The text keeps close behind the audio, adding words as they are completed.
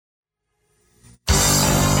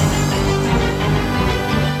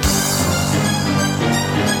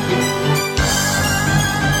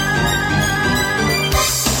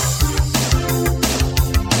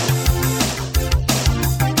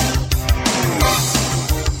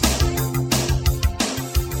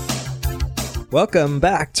Welcome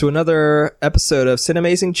back to another episode of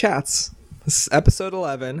Cinemazing Chats. This is episode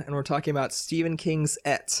 11, and we're talking about Stephen King's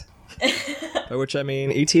Et. By which I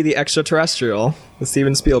mean E.T. the Extraterrestrial, the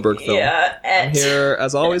Steven Spielberg film. Yeah, Et. I'm here,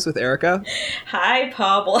 as always, with Erica. Hi,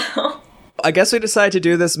 Pablo. I guess we decided to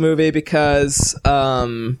do this movie because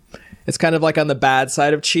it's kind of like on the bad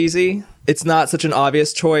side of cheesy. It's not such an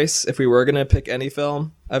obvious choice if we were going to pick any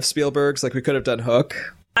film of Spielberg's. Like, we could have done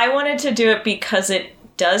Hook. I wanted to do it because it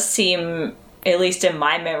does seem, at least in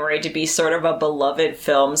my memory, to be sort of a beloved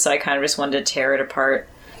film, so I kind of just wanted to tear it apart.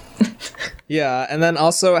 Yeah, and then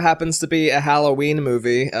also it happens to be a Halloween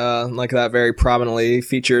movie, like that very prominently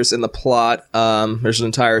features in the plot. There's an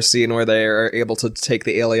entire scene where they are able to take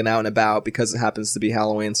the alien out and about because it happens to be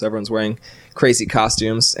Halloween, so everyone's wearing crazy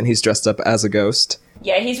costumes, and he's dressed up as a ghost.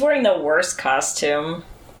 Yeah, he's wearing the worst costume,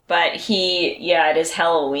 but it is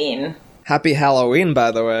Halloween. Happy Halloween,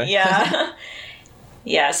 by the way. Yeah.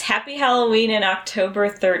 Yes, happy Halloween in October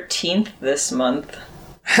 13th this month.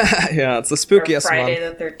 Yeah, it's the spookiest or Friday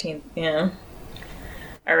month. the 13th, yeah.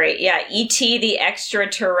 All right, yeah, E.T. the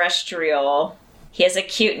Extraterrestrial. He has a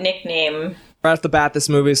cute nickname. Right off the bat, this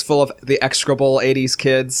movie is full of the execrable 80s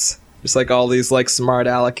kids. Just like all these like smart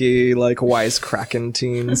alecky, like wisecracking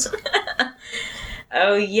teens.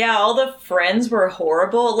 Oh yeah, all the friends were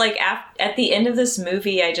horrible. Like at the end of this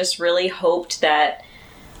movie, I just really hoped that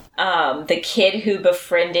the kid who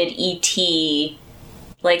befriended E.T.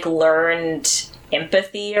 like learned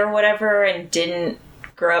empathy or whatever and didn't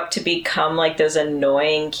grow up to become like those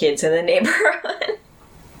annoying kids in the neighborhood.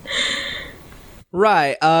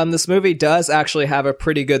 Right. This movie does actually have a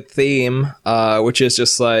pretty good theme, which is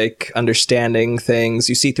just like understanding things.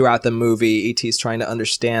 You see throughout the movie, E.T.'s trying to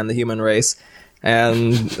understand the human race.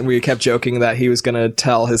 And we kept joking that he was going to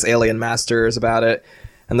tell his alien masters about it,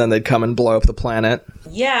 and then they'd come and blow up the planet.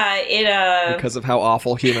 Yeah, because of how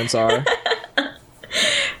awful humans are.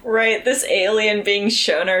 Right, this alien being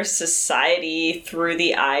shown our society through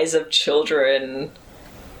the eyes of children.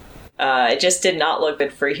 It just did not look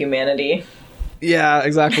good for humanity. Yeah,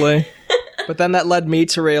 exactly. But then that led me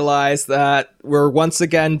to realize that we're once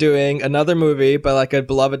again doing another movie by like a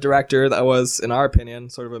beloved director that was, in our opinion,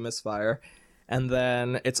 sort of a misfire. And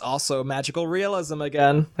then it's also magical realism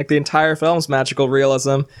again. Like the entire film's magical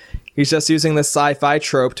realism. He's just using this sci-fi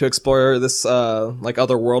trope to explore this like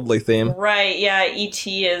otherworldly theme. Right, yeah,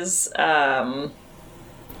 E.T. is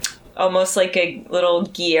almost like a little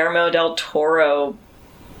Guillermo del Toro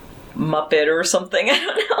Muppet or something. I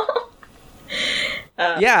don't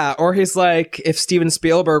know. Yeah, or he's like, if Steven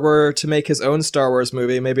Spielberg were to make his own Star Wars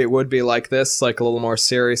movie, maybe it would be like this, like a little more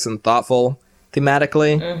serious and thoughtful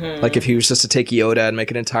thematically. Mm-hmm. Like if he was just to take Yoda and make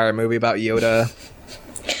an entire movie about Yoda.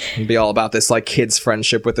 It'd be all about this like kid's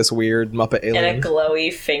friendship with this weird Muppet alien. And a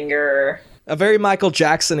glowy finger. A very Michael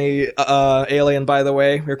Jackson-y alien, by the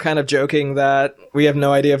way. We were kind of joking that we have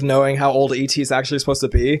no idea of knowing how old E.T. is actually supposed to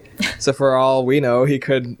be. So for all we know, he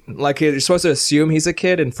could... Like, you're supposed to assume he's a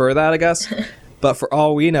kid, infer that, I guess. But for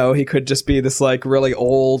all we know, he could just be this, like, really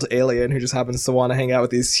old alien who just happens to want to hang out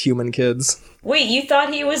with these human kids. Wait, you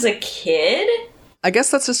thought he was a kid? I guess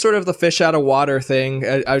that's just sort of the fish out of water thing.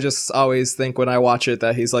 I just always think when I watch it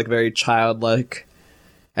that he's, like, very childlike.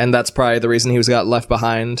 And that's probably the reason he got left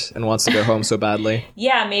behind and wants to go home so badly.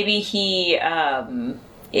 Yeah, maybe he,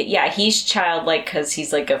 he's childlike because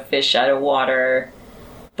he's like a fish out of water,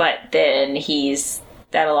 but then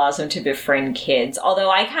that allows him to befriend kids. Although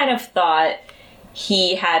I kind of thought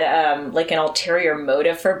he had, like an ulterior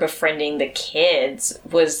motive for befriending the kids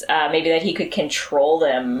was, maybe that he could control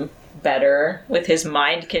them better with his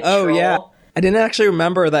mind control. Oh, yeah. I didn't actually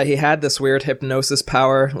remember that he had this weird hypnosis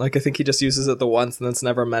power. Like, I think he just uses it the once and then it's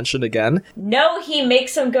never mentioned again. No, he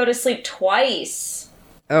makes him go to sleep twice.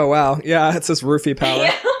 Oh, wow. Yeah, it's this roofie power.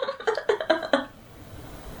 Yeah.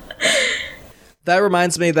 That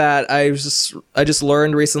reminds me that I just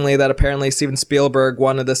learned recently that apparently Steven Spielberg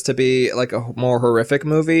wanted this to be, like, a more horrific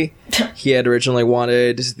movie. He had originally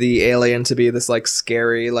wanted the alien to be this, like,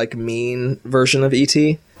 scary, like, mean version of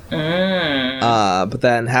E.T., but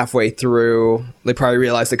then halfway through, they probably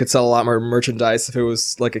realized they could sell a lot more merchandise if it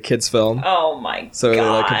was like a kid's film. Oh my god. So they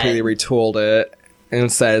like completely retooled it. And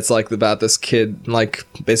instead it's like about this kid, like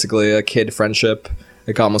basically a kid friendship,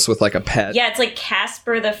 like almost with like a pet. Yeah, it's like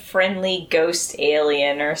Casper the Friendly Ghost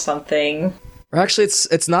Alien or something. Or actually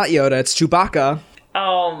it's not Yoda, it's Chewbacca.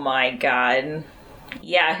 Oh my god.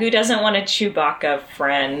 Yeah, who doesn't want a Chewbacca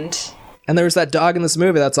friend? And there was that dog in this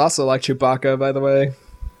movie that's also like Chewbacca, by the way.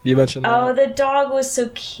 You mentioned that. Oh, the dog was so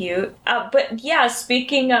cute. But yeah,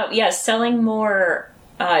 speaking of, selling more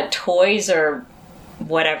toys or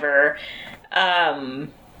whatever,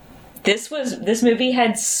 This movie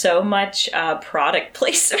had so much product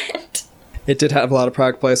placement. It did have a lot of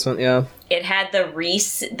product placement, yeah. It had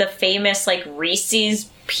the famous like Reese's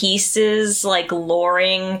Pieces, like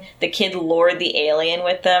the kid lured the alien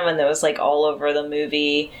with them, and that was like all over the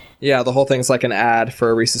movie. Yeah, the whole thing's like an ad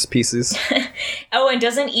for Reese's Pieces. Oh, and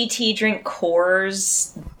doesn't E.T. drink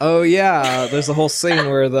Coors? Oh yeah, there's a whole scene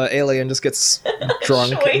where the alien just gets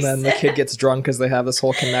drunk, and then the kid gets drunk because they have this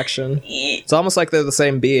whole connection. It's almost like they're the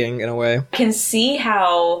same being in a way. I can see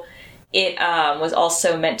how it was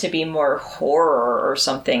also meant to be more horror or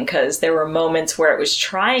something, because there were moments where it was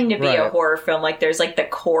trying to be a horror film. Like there's like the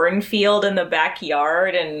cornfield in the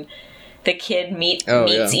backyard, and the kid meets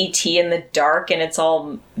E.T. in the dark, and it's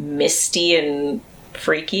all misty and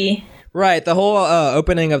freaky. Right, the whole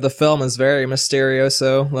opening of the film is very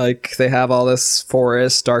mysterioso. Like, they have all this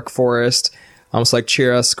forest, dark forest, almost like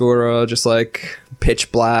chiaroscuro, just like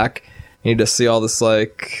pitch black. You just see all this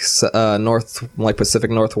like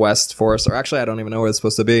Pacific Northwest forest, or actually I don't even know where it's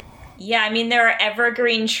supposed to be. Yeah, I mean there are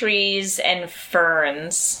evergreen trees and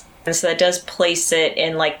ferns, and so that does place it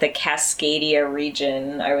in like the Cascadia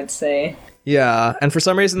region, I would say. Yeah, and for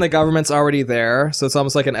some reason the government's already there, so it's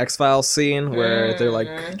almost like an X-Files scene where they're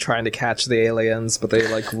like trying to catch the aliens, but they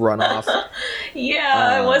like run off.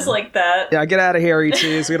 Yeah, it was like that. Yeah, get out of here,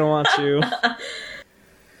 ETs, we don't want you.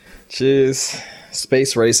 Jeez.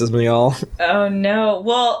 Space racism, y'all. Oh no.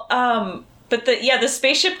 Well, but the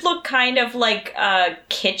spaceship looked kind of like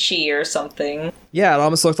kitschy or something. Yeah, it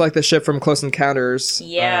almost looked like the ship from Close Encounters.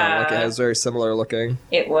 Yeah. Like it was very similar looking.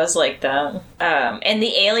 It was like that. And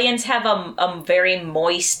the aliens have a very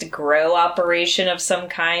moist grow operation of some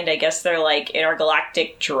kind. I guess they're like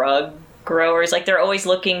intergalactic drug growers. Like they're always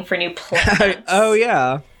looking for new plants. Oh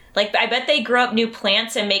yeah. Like I bet they grow up new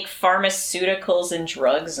plants and make pharmaceuticals and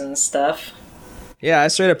drugs and stuff. Yeah, I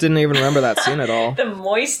straight up didn't even remember that scene at all. The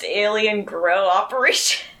moist alien grow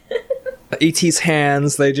operation. E.T.'s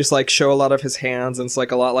hands, they just like show a lot of his hands, and it's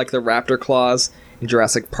like a lot like the raptor claws in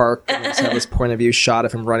Jurassic Park. And just have this point of view shot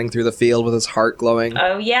of him running through the field with his heart glowing.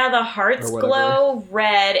 Oh yeah, the hearts glow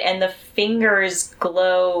red and the fingers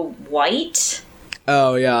glow white.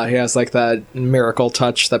 Oh yeah, he has like that miracle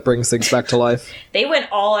touch that brings things back to life. They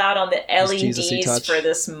went all out on the LEDs for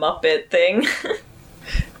this Muppet thing.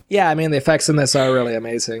 Yeah, I mean, the effects in this are really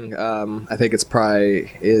amazing. I think it's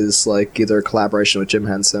probably is like either a collaboration with Jim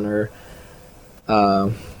Henson or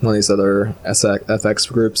one of these other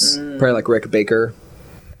FX groups. Probably like Rick Baker.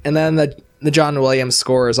 And then the John Williams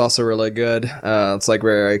score is also really good. It's like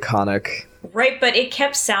very iconic. Right, but it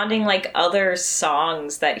kept sounding like other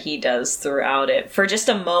songs that he does throughout it for just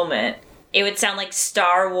a moment. It would sound like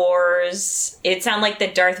Star Wars. It'd sound like the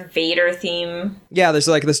Darth Vader theme. Yeah, there's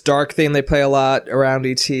like this dark theme they play a lot around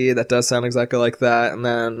E.T. that does sound exactly like that. And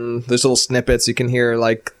then there's little snippets you can hear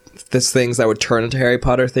like these things that would turn into Harry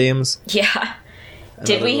Potter themes. Yeah.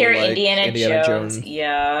 Did we hear like Indiana Jones?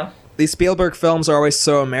 Yeah. These Spielberg films are always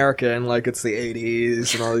so American, like it's the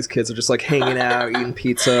 80s and all these kids are just like hanging out, eating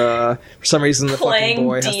pizza. For some reason the fucking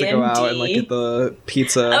boy has to go out and like get the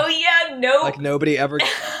pizza. Oh yeah, no. Like nobody ever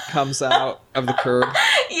comes out of the curb.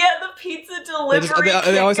 Yeah, the pizza delivery.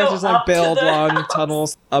 They always have to just like build long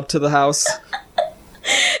tunnels up to the house.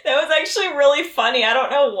 That was actually really funny. I don't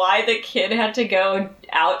know why the kid had to go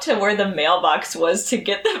out to where the mailbox was to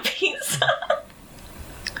get the pizza.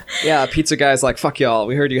 Yeah, pizza guy's like, fuck y'all,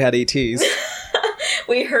 we heard you had ETs.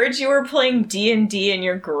 We heard you were playing D&D and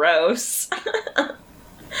you're gross.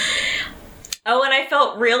 Oh, and I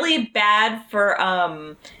felt really bad for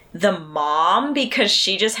the mom, because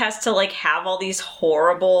she just has to like have all these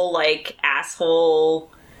horrible like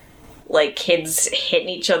asshole like kids hitting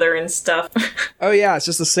each other and stuff. Oh yeah, it's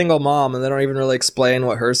just a single mom, and they don't even really explain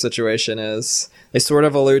what her situation is. They sort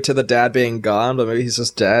of allude to the dad being gone, but maybe he's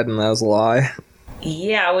just dead and that was a lie.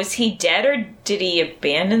 Yeah, was he dead or did he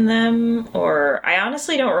abandon them? Or I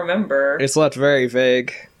honestly don't remember. It's left very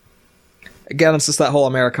vague. Again, it's just that whole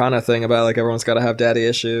Americana thing about like everyone's got to have daddy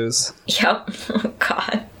issues. Yep. Oh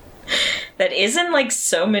god. That is in like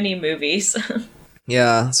so many movies.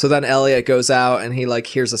 Yeah, so then Elliot goes out and he like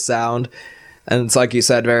hears a sound, and it's like you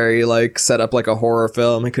said, very like set up like a horror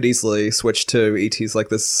film. He could easily switch to E.T.'s like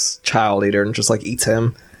this child eater and just like eats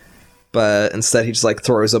him. But instead he just like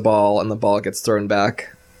throws a ball and the ball gets thrown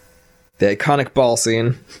back. The iconic ball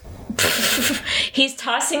scene. He's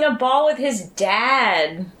tossing a ball with his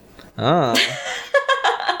dad. Ah.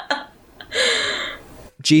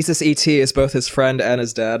 Jesus E.T. is both his friend and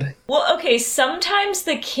his dad. Well, okay, sometimes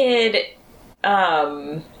the kid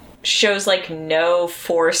shows like no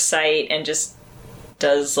foresight and just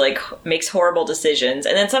does like makes horrible decisions.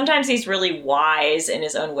 And then sometimes he's really wise in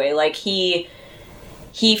his own way. Like he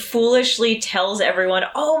he foolishly tells everyone,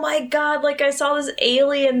 oh my god, like I saw this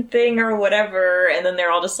alien thing or whatever, and then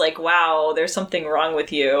they're all just like, wow, there's something wrong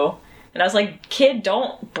with you. And I was like, kid,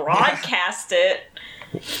 don't broadcast it.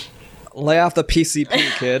 Lay off the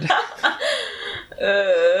PCP, kid.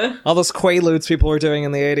 All those Quaaludes people were doing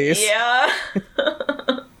in the 80s. Yeah.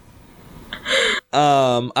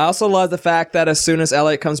 I also love the fact that as soon as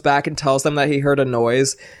Elliot comes back and tells them that he heard a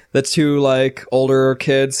noise, the two like older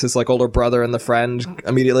kids, his like older brother and the friend,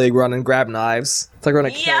 immediately run and grab knives. It's like we're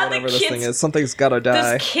gonna kill whatever this thing is. Something's gotta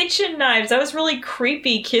die. Those kitchen knives, that was really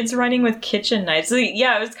creepy. Kids running with kitchen knives.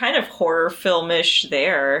 Yeah, it was kind of horror filmish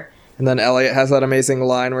there. And then Elliot has that amazing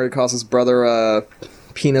line where he calls his brother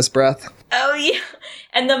penis breath. Oh yeah.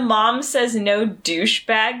 And the mom says no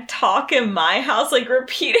douchebag talk in my house, like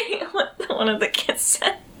repeating what one of the kids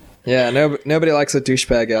said. Yeah, nobody likes a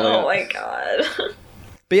douchebag, Elliot. Oh my god.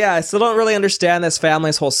 But yeah, I still don't really understand this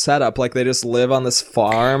family's whole setup. Like, they just live on this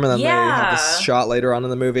farm, and then they have this shot later on in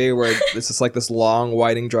the movie where it's just like this long,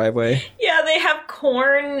 winding driveway. Yeah, they have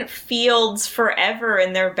corn fields forever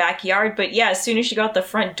in their backyard. But yeah, as soon as you go out the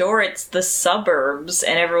front door, it's the suburbs,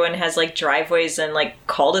 and everyone has like driveways and like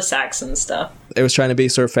cul-de-sacs and stuff. It was trying to be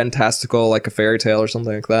sort of fantastical, like a fairy tale or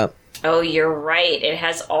something like that. Oh, you're right. It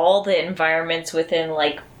has all the environments within,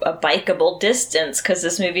 like, a bikeable distance, because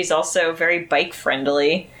this movie's also very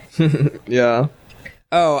bike-friendly. Yeah.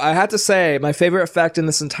 Oh, I have to say, my favorite effect in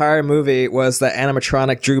this entire movie was the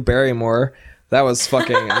animatronic Drew Barrymore. That was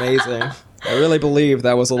fucking amazing. I really believe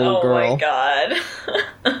that was a little girl. Oh my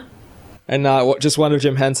god. And not just one of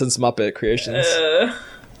Jim Henson's Muppet creations.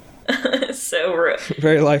 So rude.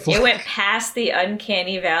 Very lifelike. It went past the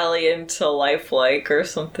uncanny valley into lifelike or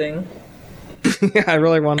something. Yeah, it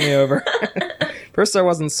really won me over. First I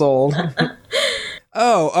wasn't sold.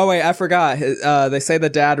 Oh wait, I forgot. They say the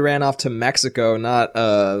dad ran off to Mexico, not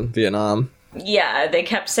Vietnam. Yeah, they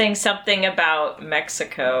kept saying something about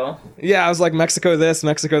Mexico. Yeah, I was like, Mexico this,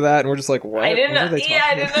 Mexico that, and we're just like, what? I didn't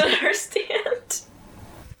understand.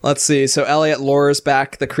 Let's see. So Elliot lures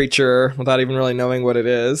back the creature without even really knowing what it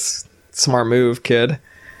is. Smart move, kid.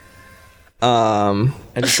 And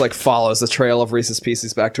just like follows the trail of Reese's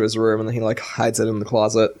Pieces back to his room, and then he like hides it in the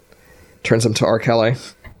closet. Turns him to R. Kelly.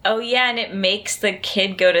 Oh yeah, and it makes the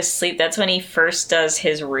kid go to sleep. That's when he first does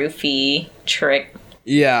his roofie trick.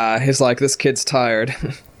 Yeah, he's like, this kid's tired.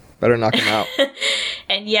 Better knock him out.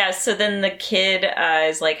 And yeah, so then the kid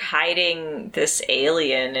is like hiding this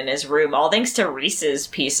alien in his room. All thanks to Reese's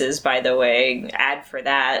Pieces, by the way. Ad for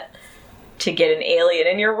that. To get an alien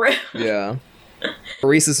in your room. Yeah.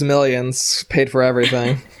 Reese's Millions paid for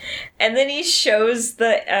everything. And then he shows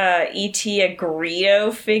the E.T. a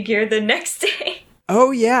Greedo figure the next day.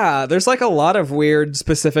 Oh yeah, there's like a lot of weird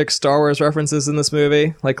specific Star Wars references in this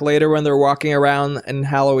movie. Like later when they're walking around in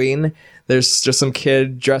Halloween, there's just some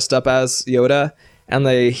kid dressed up as Yoda, and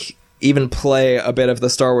they even play a bit of the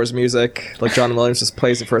Star Wars music. Like John Williams just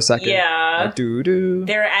plays it for a second. Yeah. Like, doo-doo,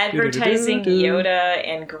 they're advertising doo-doo-doo-doo. Yoda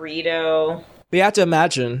and Greedo. But you have to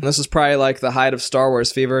imagine, this was probably like the height of Star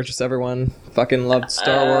Wars fever. Just everyone fucking loved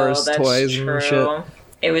Star Wars toys and shit.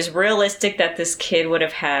 It was realistic that this kid would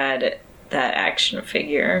have had that action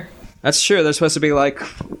figure. That's true. They're supposed to be like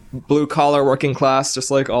blue collar working class, just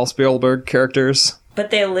like all Spielberg characters.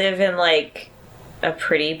 But they live in like a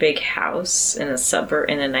pretty big house in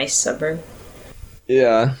a nice suburb.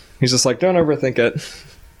 Yeah. He's just like, don't overthink it.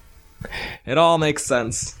 It all makes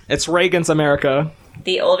sense. It's Reagan's America.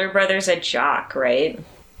 The older brother's a jock, right?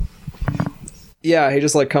 Yeah, he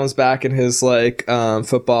just like comes back in his like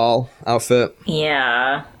football outfit.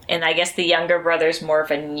 Yeah. And I guess the younger brother's more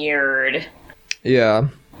of a nerd. Yeah.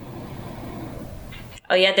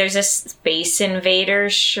 Oh yeah, there's a Space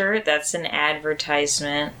Invaders shirt. That's an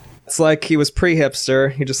advertisement. It's like he was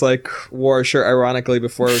pre-hipster. He just like wore a shirt ironically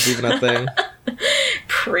before it was even a thing.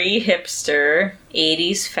 Pre-hipster,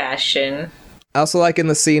 80s fashion. I also like in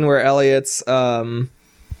the scene where Elliot's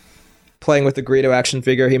playing with the Greedo action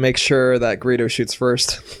figure, he makes sure that Greedo shoots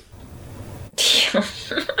first.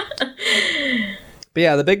 But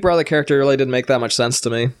yeah, the Big Brother character really didn't make that much sense to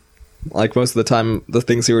me. Like, most of the time, the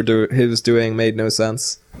things he was doing made no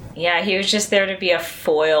sense. Yeah, he was just there to be a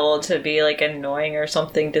foil, to be, like, annoying or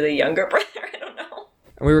something to the younger brother. I don't know.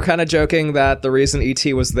 And we were kind of joking that the reason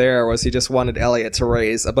E.T. was there was he just wanted Elliot to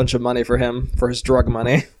raise a bunch of money for him, for his drug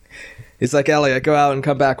money. He's like, Elliot, go out and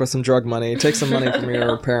come back with some drug money. Take some money from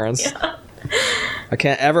your parents. Yeah. I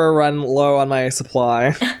can't ever run low on my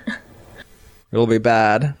supply. It'll be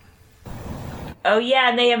bad. Oh yeah,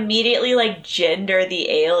 and they immediately like gender the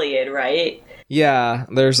alien, right? Yeah,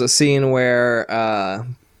 there's a scene where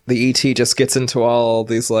the ET just gets into all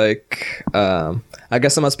these like I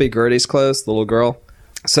guess it must be Gertie's clothes, the little girl,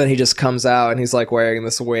 So then he just comes out and he's like wearing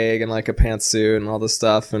this wig and like a pantsuit and all this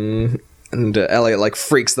stuff, and Elliot like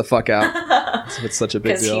freaks the fuck out. It's such a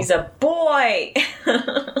big deal. Because he's a boy.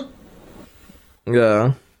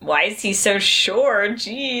 Yeah. Why is he so short?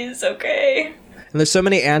 Jeez, okay. And there's so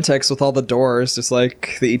many antics with all the doors, just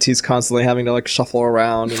like the ET's constantly having to like shuffle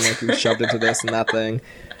around and like be shoved into this and that thing.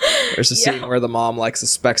 There's a scene where the mom like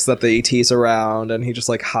suspects that the ET's around and he just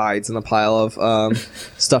like hides in a pile of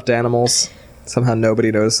stuffed animals. Somehow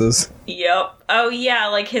nobody notices. Yep. Oh yeah,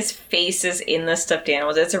 like his face is in the stuffed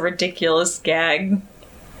animals. It's a ridiculous gag.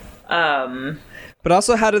 But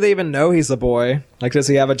also, how do they even know he's a boy? Like, does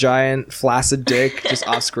he have a giant flaccid dick just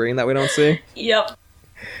off screen that we don't see? Yep.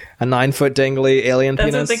 A 9-foot dangly alien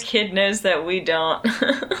That's penis? what the kid knows that we don't.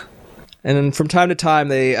 And then from time to time,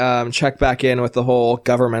 they check back in with the whole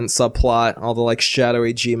government subplot, all the, like,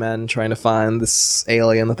 shadowy G-men trying to find this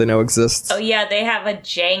alien that they know exists. Oh yeah, they have a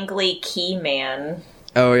jangly key man.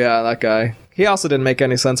 Oh, yeah, that guy. He also didn't make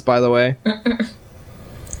any sense, by the way.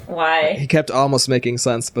 Why? He kept almost making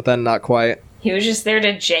sense, but then not quite. He was just there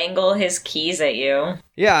to jangle his keys at you.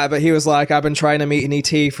 Yeah, but he was like, I've been trying to meet an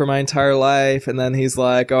ET for my entire life, and then he's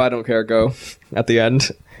like, oh, I don't care, go. At the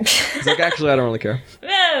end. He's like, actually, I don't really care.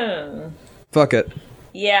 Fuck it.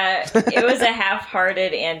 Yeah, it was a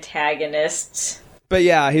half-hearted antagonist. But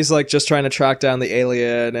yeah, he's like just trying to track down the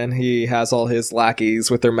alien, and he has all his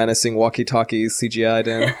lackeys with their menacing walkie-talkies CGI'd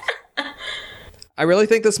in. I really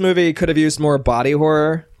think this movie could have used more body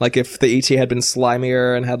horror. Like if the ET had been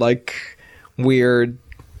slimier and had like weird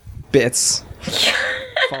bits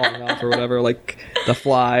falling off or whatever, like The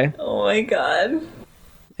Fly. Oh my god.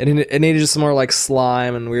 It needed just more like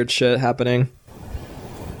slime and weird shit happening.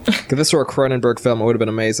 If this were a Cronenberg film, it would have been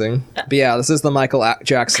amazing. But yeah, this is the Michael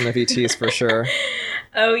Jackson of ETs for sure.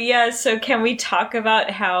 Oh yeah, so can we talk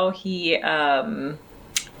about how he,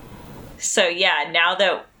 So yeah, now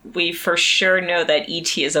that we for sure know that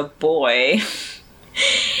E.T. is a boy,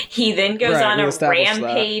 he then goes on a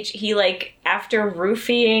rampage. That. He, like, after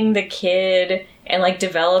roofing the kid and, like,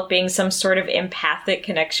 developing some sort of empathic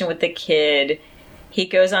connection with the kid, he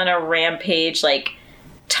goes on a rampage, like,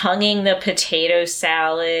 tonguing the potato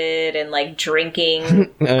salad and, like, drinking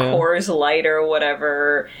Coors Light or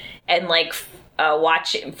whatever, and, like,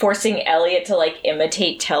 forcing Elliot to, like,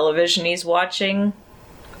 imitate television he's watching.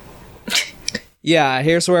 Yeah,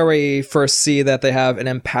 here's where we first see that they have an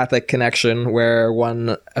empathic connection where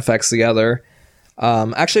one affects the other.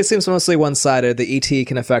 Actually, it seems mostly one-sided. The ET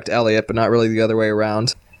can affect Elliot, but not really the other way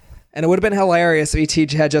around. And it would have been hilarious if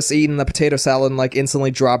ET had just eaten the potato salad and like instantly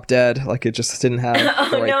dropped dead. Like it just didn't have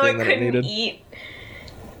the right thing that it needed. Eat.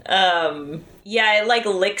 Yeah, it like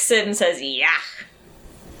licks it and says, yeah.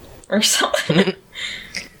 Or something.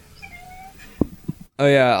 Oh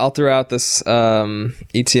yeah, all throughout this,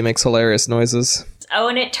 E.T. makes hilarious noises. Oh,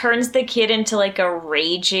 and it turns the kid into, like, a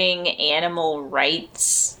raging animal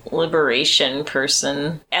rights liberation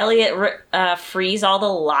person. Elliot frees all the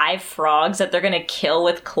live frogs that they're gonna kill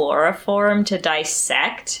with chloroform to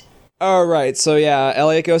dissect. Oh, right. So yeah,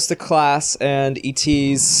 Elliot goes to class, and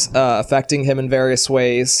E.T.'s affecting him in various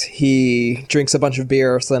ways. He drinks a bunch of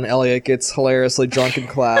beer, so then Elliot gets hilariously drunk in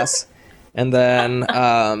class. And then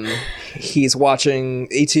he's watching,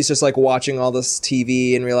 E.T.'s just like watching all this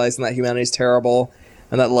TV and realizing that humanity's terrible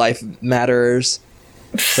and that life matters.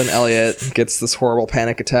 Then Elliot gets this horrible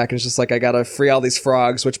panic attack and is just like, I gotta free all these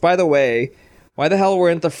frogs, which, by the way, why the hell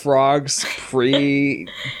weren't the frogs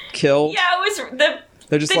pre-killed? Yeah, it was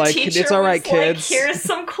They're just like, it's alright, kids. Like, here's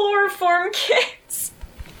some chloroform, kids.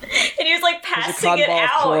 And he was like passing it out.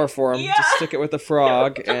 Of chloroform. Yeah. Just stick it with the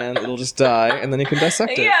frog, and it'll just die, and then you can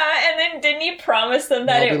dissect it. Yeah, and then didn't he promise them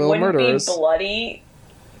that it wouldn't be bloody?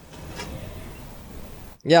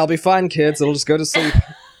 Yeah, I'll be fine, kids. It'll just go to sleep.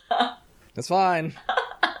 It's fine.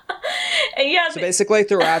 And yeah. So basically,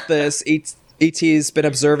 throughout this, E.T.'s been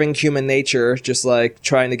observing human nature, just like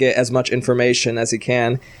trying to get as much information as he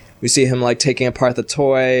can. We see him like taking apart the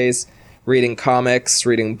toys, reading comics,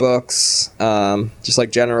 reading books, just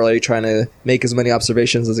like generally trying to make as many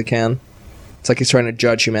observations as he can. It's like he's trying to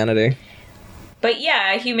judge humanity. But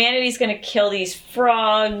yeah, humanity's gonna kill these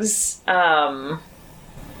frogs.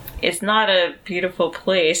 It's not a beautiful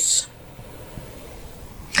place.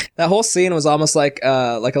 That whole scene was almost like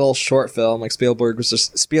a little short film. Like Spielberg was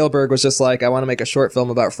just like, I want to make a short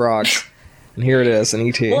film about frogs. And here it is, an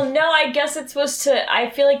E.T. Well, no, I guess it's supposed to... I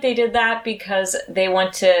feel like they did that because they don't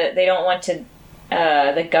want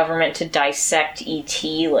the government to dissect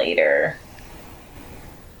E.T. later.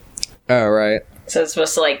 Oh, right. So it's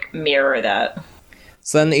supposed to, like, mirror that.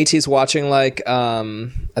 So then E.T.'s watching, like,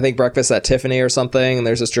 I think Breakfast at Tiffany or something, and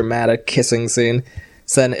there's this dramatic kissing scene.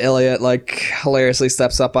 So then Elliot, like, hilariously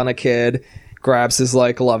steps up on a kid, grabs his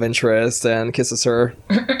like love interest, and kisses her,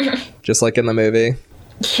 just like in the movie.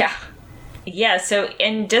 Yeah. Yeah, so,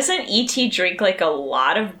 and doesn't E.T. drink, like, a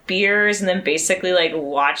lot of beers and then basically, like,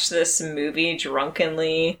 watch this movie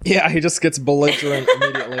drunkenly? Yeah, he just gets belligerent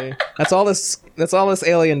immediately. That's all this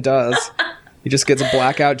alien does. He just gets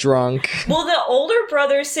blackout drunk. Well, the older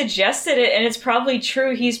brother suggested it, and it's probably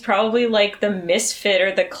true. He's probably, like, the misfit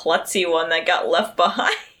or the klutzy one that got left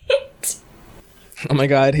behind. Oh my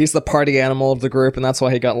god, he's the party animal of the group, and that's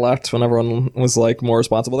why he got left when everyone was, like, more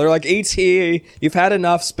responsible. They're like, E.T., you've had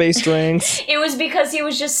enough space drinks. It was because he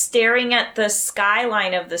was just staring at the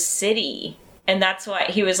skyline of the city, and that's why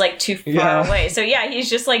he was, like, too far away. So, yeah, he's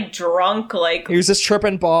just, like, drunk, like... He was just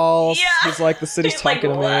tripping balls. Yeah. He's like, the city's He's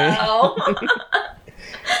talking like, to wow. me.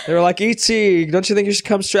 They were like, E.T., don't you think you should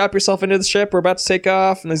come strap yourself into the ship? We're about to take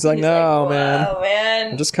off. And he's like, no, wow,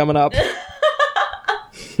 man. I'm just coming up.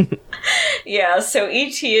 Yeah, so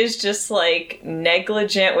E.T. is just, like,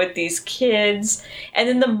 negligent with these kids. And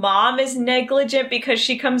then the mom is negligent because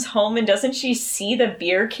she comes home and doesn't she see the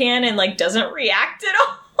beer can and, like, doesn't react at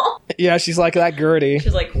all? Yeah, she's like that Gertie.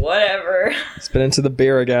 She's like, whatever. Spit into the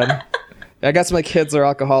beer again. I guess my kids are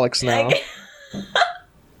alcoholics now.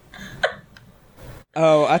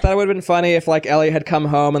 Oh, I thought it would have been funny if, like, Elliot had come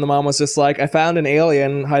home and the mom was just like, I found an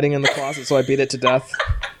alien hiding in the closet, so I beat it to death.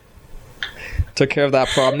 Took care of that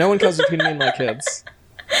problem. No one comes between me and my kids.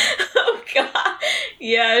 Oh, God.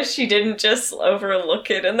 Yeah, she didn't just overlook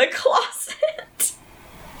it in the closet.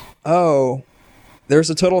 Oh, there's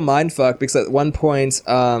a total mindfuck because at one point,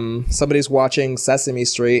 somebody's watching Sesame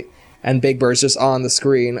Street and Big Bird's just on the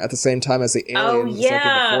screen at the same time as the aliens, like, in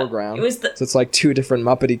the foreground. So it's like two different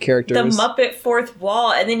Muppety characters. The Muppet fourth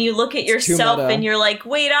wall, and then you look at yourself and you're like,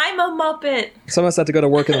 wait, I'm a Muppet. Some of us had to go to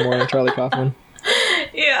work in the morning, Charlie Kaufman.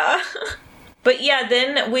 Yeah. But yeah,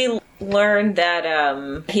 then we learn that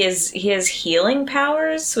he has healing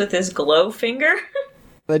powers with his glow finger.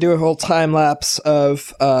 They do a whole time lapse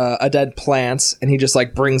of a dead plant, and he just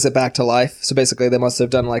like brings it back to life. So basically, they must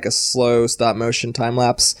have done like a slow stop motion time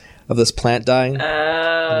lapse of this plant dying.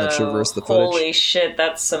 And then reverse the footage. Holy shit!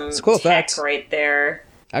 That's some cool tech effect right there.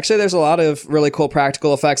 Actually, there's a lot of really cool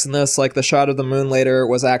practical effects in this. Like the shot of the moon later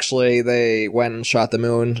was actually they went and shot the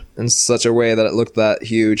moon in such a way that it looked that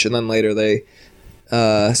huge, and then later they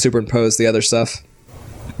superimposed the other stuff,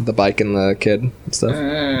 the bike and the kid and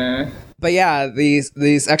stuff. But yeah, these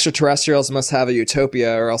extraterrestrials must have a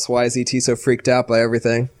utopia, or else why is ET so freaked out by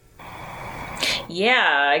everything?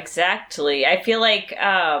 Yeah, exactly. I feel like,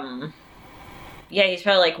 yeah, he's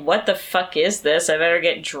probably like, what the fuck is this? I better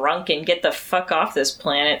get drunk and get the fuck off this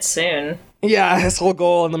planet soon. Yeah, his whole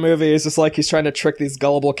goal in the movie is just like he's trying to trick these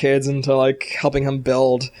gullible kids into like helping him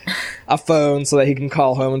build a phone so that he can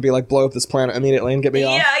call home and be like, blow up this planet immediately and get me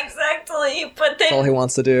off. Yeah, exactly. But then that's all he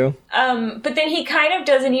wants to do. But then he kind of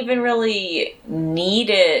doesn't even really need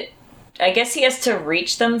it. I guess he has to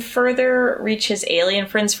reach them further, reach his alien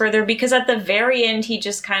friends further, because at the very end he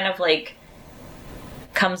just kind of like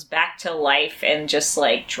comes back to life and just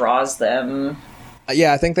like draws them.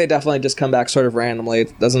 Yeah, I think they definitely just come back sort of randomly.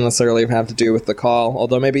 It doesn't necessarily have to do with the call,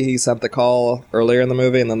 although maybe he sent the call earlier in the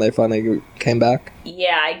movie and then they finally came back.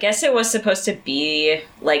 Yeah, I guess it was supposed to be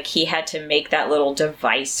like he had to make that little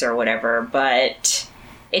device or whatever, but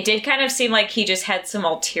it did kind of seem like he just had some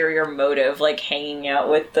ulterior motive, like hanging out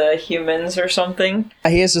with the humans or something.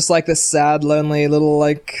 He is just like this sad, lonely little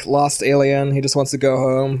like lost alien. He just wants to go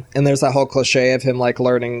home. And there's that whole cliche of him like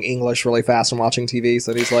learning English really fast and watching TV.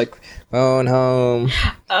 So he's like, phone home.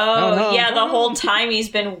 Oh, yeah, the whole time he's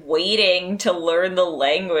been waiting to learn the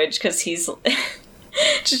language because he's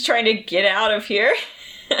just trying to get out of here.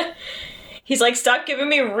 He's like, stop giving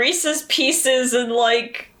me Reese's Pieces and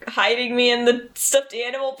like hiding me in the stuffed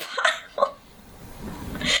animal pile.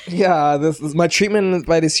 Yeah, my treatment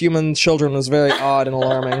by these human children was very odd and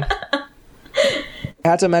alarming. I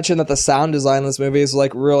had to mention that the sound design in this movie is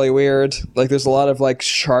like really weird. Like there's a lot of like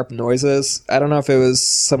sharp noises. I don't know if it was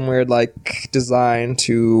some weird like design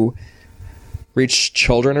to reach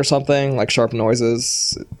children or something. Like sharp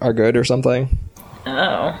noises are good or something.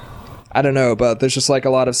 Oh. I don't know, but there's just like a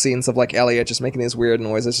lot of scenes of like Elliot just making these weird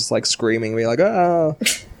noises, just like screaming, being like, oh.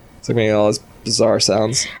 It's like making all these bizarre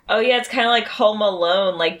sounds. Oh yeah, it's kind of like Home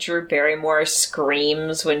Alone, like Drew Barrymore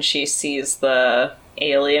screams when she sees the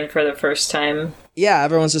alien for the first time. Yeah,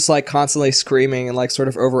 everyone's just like constantly screaming and like sort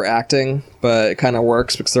of overacting, but it kind of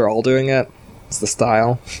works because they're all doing it. It's the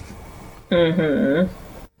style. Mm-hmm.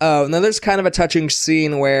 Oh, and then there's kind of a touching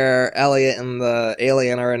scene where Elliot and the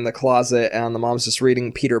alien are in the closet and the mom's just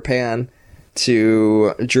reading Peter Pan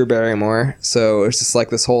to Drew Barrymore. So it's just like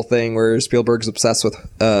this whole thing where Spielberg's obsessed with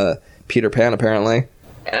Peter Pan, apparently.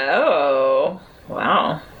 Oh,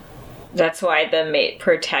 wow. That's why the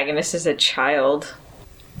protagonist is a child.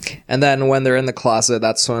 And then when they're in the closet,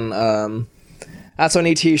 that's when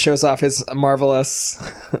E.T. shows off his marvelous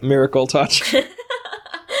miracle touch.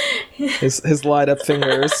 his light up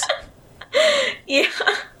fingers. Yeah.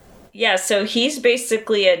 Yeah, so he's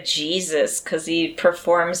basically a Jesus because he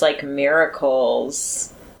performs like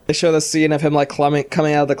miracles. They show the scene of him like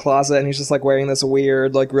coming out of the closet, and he's just like wearing this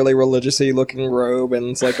weird, like really religious-y looking robe, and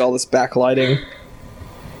it's like all this backlighting.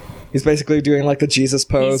 He's basically doing like the Jesus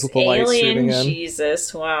pose with the light streaming in.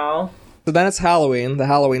 Jesus, wow. So then it's Halloween, the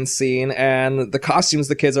Halloween scene, and the costumes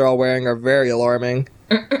the kids are all wearing are very alarming.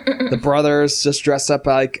 The brother's just dressed up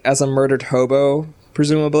like as a murdered hobo,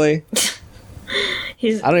 presumably.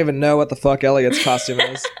 I don't even know what the fuck Elliot's costume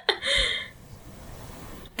is.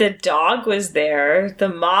 The dog was there. The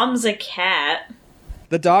mom's a cat.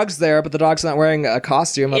 The dog's there, but the dog's not wearing a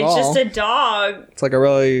costume at all. It's just a dog. It's like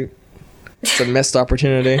it's a missed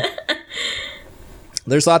opportunity.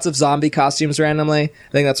 There's lots of zombie costumes randomly.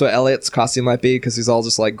 I think that's what Elliot's costume might be, because he's all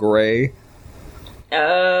just like gray.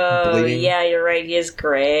 Oh, bleeding. Yeah, you're right. He is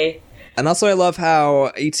gray. And also I love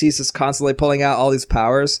how E.T.'s just constantly pulling out all these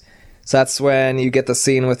powers. So that's when you get the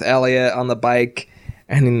scene with Elliot on the bike,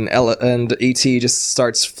 and E.T. just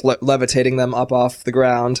starts levitating them up off the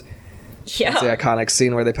ground. Yeah. It's the iconic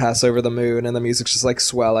scene where they pass over the moon and the music's just like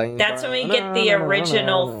swelling. That's when we get the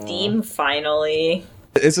original theme finally.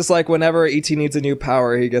 It's just like whenever E.T. needs a new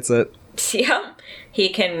power, he gets it. Yeah. He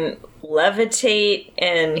can levitate,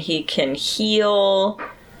 and he can heal,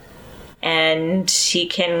 and he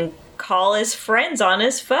can call his friends on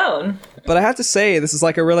his phone. But I have to say, this is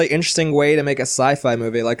like a really interesting way to make a sci-fi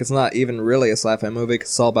movie. Like, it's not even really a sci-fi movie, 'cause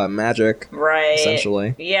it's all about magic. Right.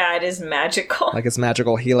 Essentially. Yeah, it is magical. Like his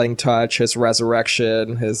magical healing touch, his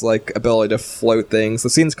resurrection, his like ability to float things. The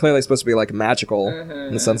scene's clearly supposed to be like magical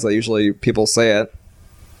in the sense that usually people say it.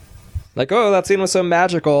 Like, oh, that scene was so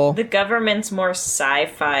magical. The government's more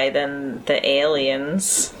sci-fi than the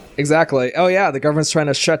aliens. Exactly. Oh yeah, the government's trying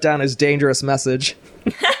to shut down his dangerous message.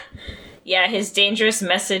 Yeah, his dangerous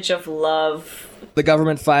message of love. The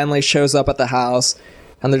government finally shows up at the house,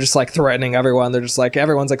 and they're just like threatening everyone. They're just like,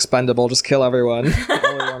 everyone's expendable, just kill everyone.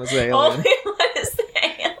 Only one is the alien. Only one is the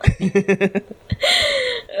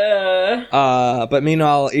alien. But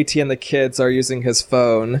meanwhile, E.T. and the kids are using his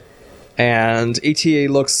phone, and E.T.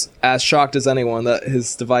 looks as shocked as anyone that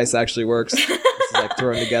his device actually works. This is like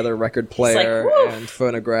throwing together record player like, and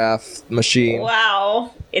phonograph machine.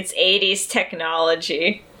 Wow. It's 80s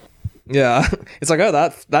technology. Yeah. It's like, oh,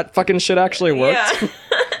 that fucking shit actually worked.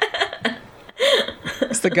 Yeah.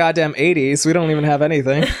 It's the goddamn 80s. We don't even have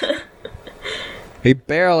anything. We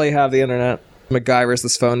barely have the internet. MacGyver's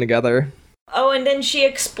this phone together. Oh, and then she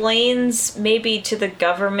explains maybe to the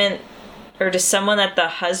government or to someone that the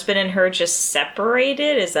husband and her just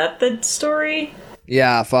separated. Is that the story?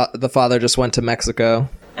 Yeah, the father just went to Mexico.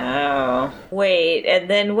 Oh. Wait, and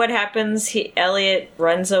then what happens? Elliot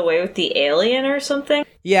runs away with the alien or something?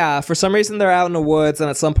 Yeah, for some reason they're out in the woods, and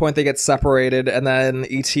at some point they get separated, and then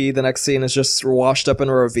E.T., the next scene, is just washed up in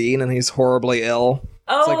a ravine, and he's horribly ill.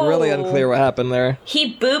 Oh. It's like really unclear what happened there.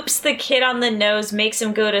 He boops the kid on the nose, makes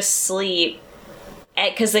him go to sleep.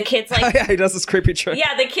 Because the kid's like... Yeah, he does this creepy trick.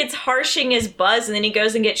 Yeah, the kid's harshing his buzz, and then he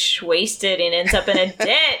goes and gets wasted and ends up in a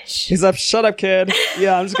ditch. He's like, shut up, kid.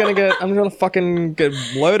 Yeah, I'm gonna fucking get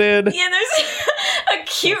loaded. Yeah, there's a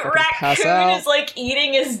cute raccoon is like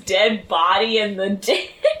eating his dead body in the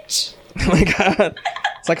ditch. Oh my god.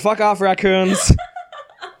 It's like, fuck off, raccoons.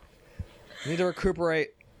 I need to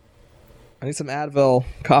recuperate. I need some Advil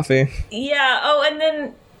coffee. Yeah, oh, and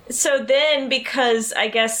then... So then, because I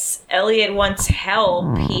guess Elliot wants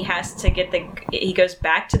help, he has to he goes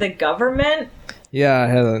back to the government?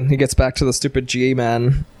 Yeah, he gets back to the stupid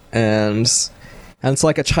G-Man, and it's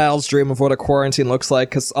like a child's dream of what a quarantine looks like,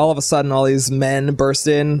 because all of a sudden all these men burst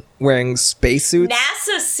in wearing spacesuits.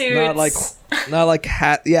 NASA suits! Not like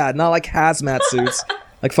hazmat suits.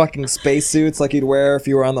 Like fucking spacesuits like you'd wear if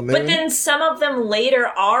you were on the moon. But then some of them later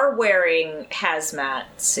are wearing hazmat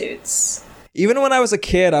suits. Even when I was a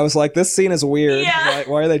kid, I was like, this scene is weird. Yeah.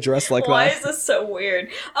 Why are they dressed like that? Why is this so weird?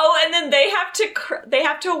 Oh, and then they have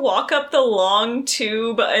to walk up the long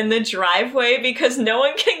tube in the driveway because no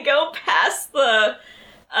one can go past the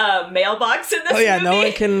mailbox in this movie.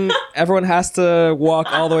 Oh yeah, everyone has to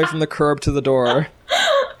walk all the way from the curb to the door.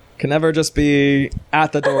 Can never just be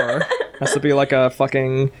at the door. Has to be like a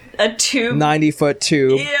fucking... A tube. 90-foot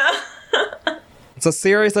tube. Yeah. It's a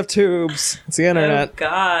series of tubes. It's the internet. Oh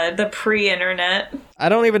god, the pre-internet. I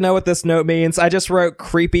don't even know what this note means. I just wrote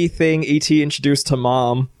creepy thing E.T. introduced to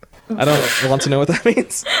mom. I don't want to know what that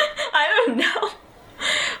means. I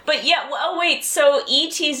So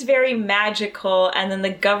E.T.'s very magical, and then the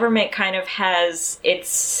government kind of has its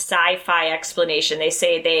sci-fi explanation. They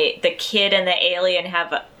say the kid and the alien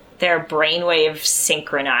have their brainwaves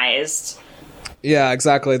synchronized. Yeah,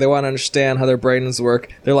 exactly. They want to understand how their brains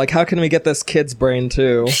work. They're like, how can we get this kid's brain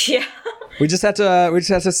too? Yeah. We just have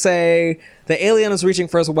to say the alien is reaching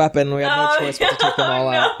for his weapon. We have no choice but to take them all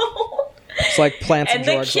out. It's like plants and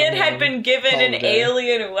the kid had been given an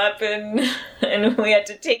alien weapon, and we had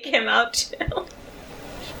to take him out too.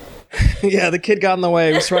 Yeah, the kid got in the way.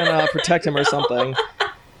 He was trying to protect him or something.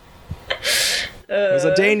 It was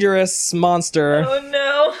a dangerous monster. Oh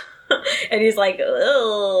no. And he's like,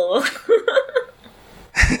 oh.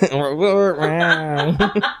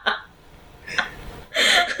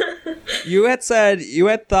 You had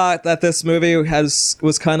thought that this movie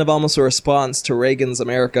was kind of almost a response to Reagan's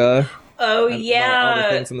America. Oh, yeah. All the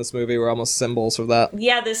things in this movie were almost symbols of that.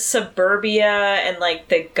 Yeah, this suburbia and, like,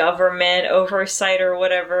 the government oversight or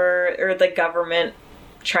whatever, or the government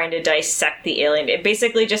trying to dissect the alien. It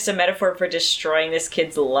basically just a metaphor for destroying this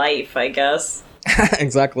kid's life, I guess.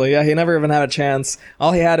 Exactly, yeah, he never even had a chance.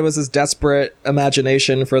 All he had was his desperate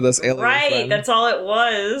imagination for this alien friend. That's all it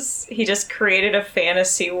was. He just created a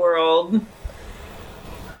fantasy world.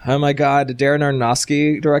 Oh my god, did Darren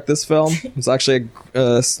Aronofsky direct this film? It's actually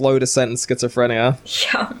a slow descent in schizophrenia.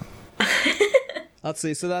 Yeah. Let's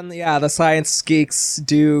see, so then, yeah, the science geeks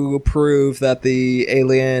do prove that the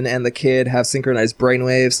alien and the kid have synchronized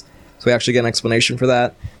brainwaves, so we actually get an explanation for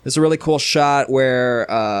that. There's a really cool shot where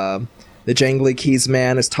the Jangly Keys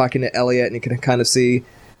man is talking to Elliot, and you can kind of see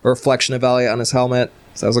a reflection of Elliot on his helmet,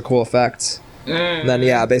 so that was a cool effect. And then,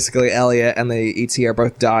 yeah, basically Elliot and the E.T. are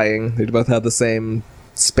both dying. They both have the same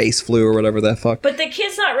space flu or whatever the fuck. But the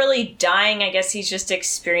kid's not really dying. I guess he's just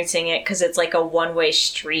experiencing it because it's like a one-way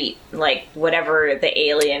street. Like, whatever the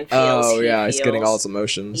alien feels, oh, yeah, feels. He's getting all his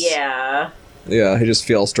emotions. Yeah. Yeah, he just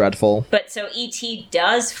feels dreadful. But so E.T.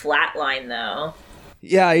 does flatline, though.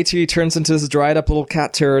 Yeah, E.T. turns into this dried-up little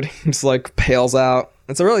cat turd. He just, like, pales out.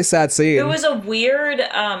 It's a really sad scene. It was a weird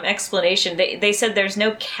explanation. They said there's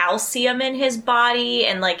no calcium in his body,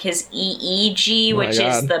 and, like, his EEG, which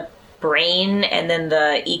is the brain, and then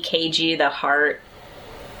the EKG, the heart,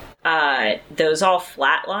 those all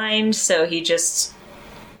flatlined. So he just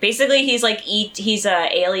basically he's like he's a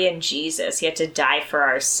alien Jesus. He had to die for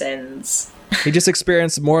our sins. He just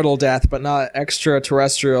experienced mortal death, but not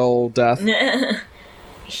extraterrestrial death.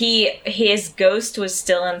 His ghost was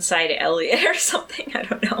still inside Elliot or something. I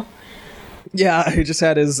don't know. Yeah, he just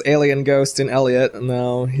had his alien ghost in Elliot, and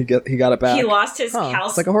now he got it back. He lost his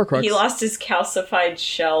it's like a Horcrux. He lost his calcified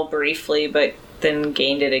shell briefly, but then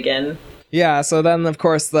gained it again. Yeah, so then, of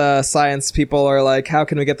course, the science people are like, how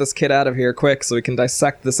can we get this kid out of here quick so we can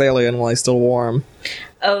dissect this alien while he's still warm?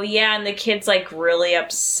 Oh, yeah, and the kid's, like, really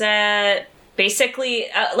upset. Basically,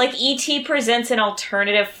 like, E.T. presents an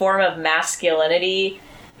alternative form of masculinity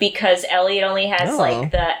because Elliot only has,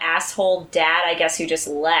 like, the asshole dad, I guess, who just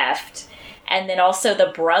left. And then also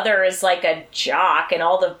the brother is like a jock, and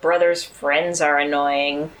all the brother's friends are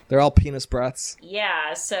annoying. They're all penis breaths.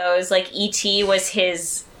 Yeah, so it was like E.T. was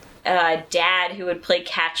his dad who would play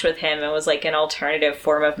catch with him. It was like an alternative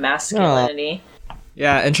form of masculinity.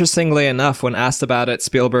 Yeah, interestingly enough, when asked about it,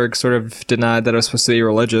 Spielberg sort of denied that it was supposed to be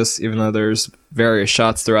religious, even though there's various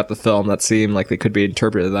shots throughout the film that seem like they could be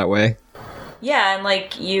interpreted that way. Yeah, and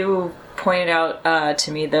like you pointed out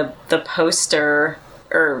to me, the poster,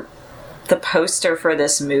 or... the poster for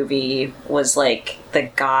this movie was like the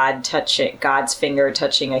God's finger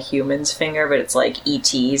touching a human's finger, but it's like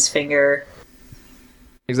E.T.'s finger.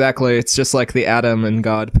 Exactly. It's just like the Adam and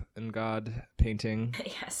God painting.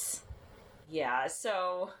 Yes. Yeah,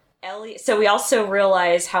 so we also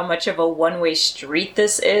realize how much of a one-way street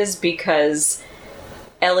this is because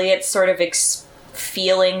Elliot's sort of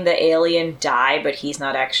feeling the alien die, but he's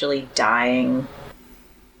not actually dying.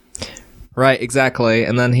 Right, exactly.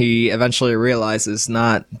 And then he eventually realizes,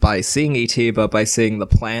 not by seeing E.T., but by seeing the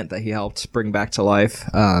plant that he helped bring back to life,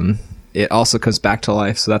 it also comes back to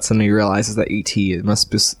life. So that's when he realizes that E.T.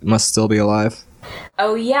 must still be alive.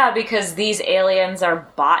 Oh, yeah, because these aliens are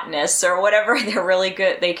botanists or whatever. They're really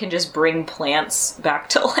good. They can just bring plants back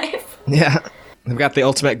to life. Yeah. They've got the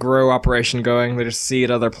ultimate grow operation going. They just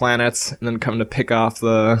seed other planets and then come to pick off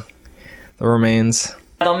the remains.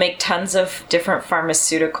 They'll make tons of different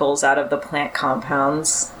pharmaceuticals out of the plant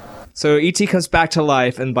compounds. So E.T. comes back to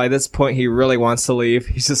life, and by this point he really wants to leave.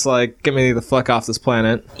 He's just like, get me the fuck off this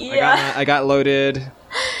planet. Yeah. I got loaded.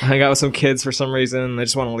 I got with some kids for some reason. I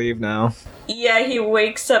just want to leave now. Yeah, he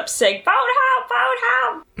wakes up saying, phone help, phone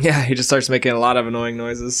help! Yeah, he just starts making a lot of annoying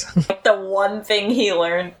noises. Like the one thing he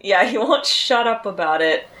learned. Yeah, he won't shut up about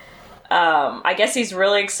it. I guess he's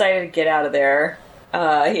really excited to get out of there.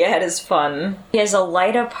 He had his fun. He has a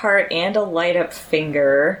light up heart and a light up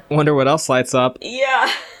finger. Wonder what else lights up.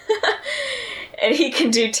 Yeah. And he can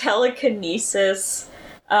do telekinesis.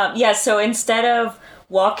 So instead of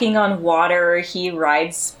walking on water, he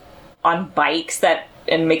rides on bikes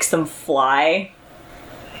and makes them fly.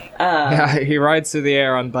 Yeah, he rides through the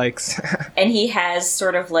air on bikes. And he has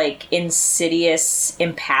sort of like insidious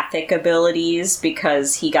empathic abilities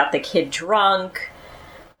because he got the kid drunk.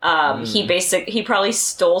 He probably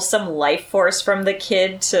stole some life force from the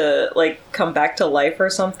kid to like come back to life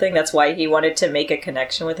or something. That's why he wanted to make a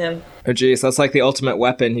connection with him. Oh geez, that's like the ultimate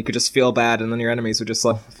weapon. You could just feel bad and then your enemies would just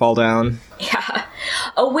fall down. Yeah.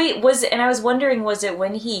 Oh wait, I was wondering, was it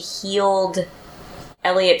when he healed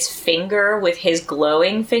Elliot's finger with his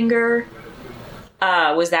glowing finger?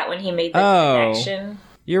 Was that when he made the connection?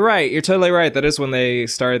 You're right. You're totally right. That is when they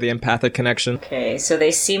started the empathic connection. Okay, so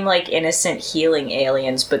they seem like innocent healing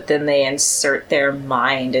aliens, but then they insert their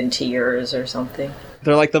mind into yours or something.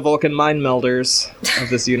 They're like the Vulcan mind melders of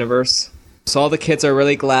this universe. So all the kids are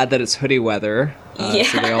really glad that it's hoodie weather.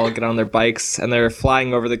 So they all get on their bikes, and they're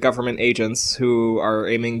flying over the government agents who are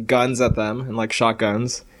aiming guns at them, and like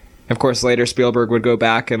shotguns. Of course, later Spielberg would go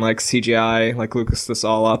back and like CGI, like Lucas this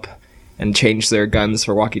all up, and change their guns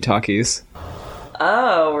for walkie-talkies.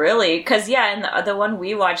 Oh, really? Because, yeah, in the one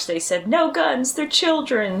we watched, they said, no guns, they're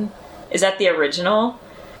children. Is that the original?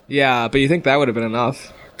 Yeah, but you think that would have been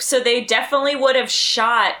enough. So they definitely would have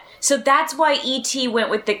shot. So that's why E.T.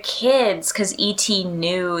 went with the kids, because E.T.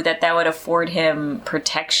 knew that would afford him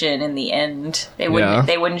protection in the end. They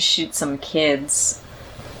wouldn't shoot some kids.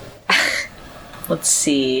 Let's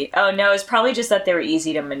see. Oh, no, it's probably just that they were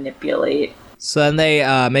easy to manipulate. So then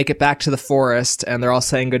they make it back to the forest, and they're all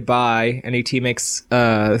saying goodbye, and E.T. makes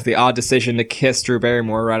the odd decision to kiss Drew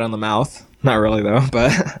Barrymore right on the mouth. Not really, though,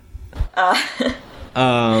 but...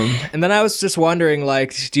 and then I was just wondering,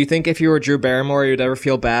 like, do you think if you were Drew Barrymore, you'd ever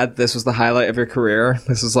feel bad this was the highlight of your career?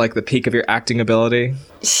 This was, like, the peak of your acting ability?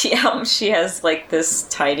 She has, like, this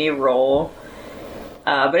tiny role,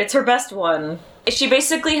 but it's her best one. She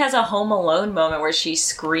basically has a Home Alone moment where she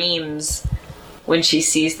screams when she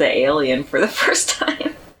sees the alien for the first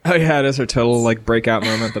time. Oh yeah, it is her total like breakout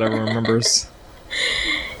moment that everyone remembers.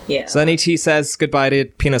 Yeah. So then E.T. says goodbye to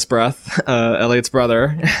Penis Breath, Elliot's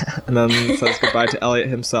brother, and then says goodbye to Elliot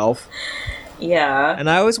himself. Yeah. And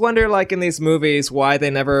I always wonder, like in these movies, why they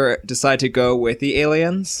never decide to go with the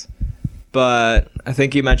aliens. But I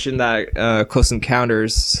think you mentioned that Close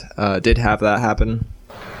Encounters did have that happen.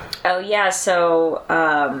 Oh yeah, so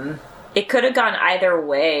it could have gone either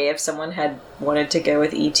way if someone had wanted to go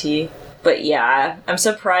with E.T. But yeah, I'm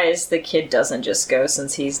surprised the kid doesn't just go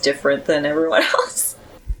since he's different than everyone else.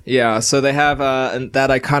 Yeah, so they have that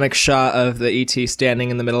iconic shot of the E.T.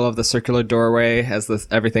 standing in the middle of the circular doorway as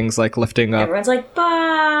everything's like lifting up. Everyone's like,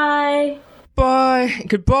 bye! Bye!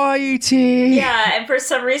 Goodbye, E.T.! Yeah, and for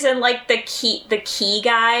some reason, like, the key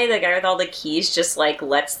guy, the guy with all the keys, just, like,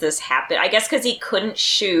 lets this happen. I guess because he couldn't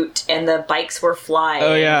shoot and the bikes were flying.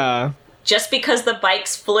 Oh, yeah. Just because the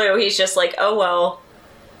bikes flew, he's just like, oh, well,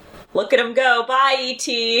 look at him go. Bye,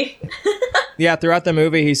 E.T. Yeah, throughout the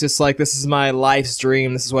movie, he's just like, this is my life's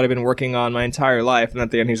dream. This is what I've been working on my entire life. And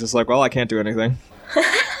at the end, he's just like, well, I can't do anything.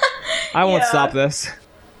 I won't stop this.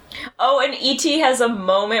 Oh, and E.T. has a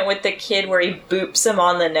moment with the kid where he boops him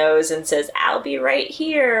on the nose and says, I'll be right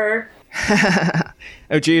here.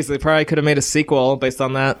 Oh, geez, they probably could have made a sequel based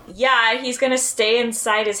on that. Yeah, he's gonna stay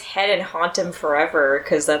inside his head and haunt him forever,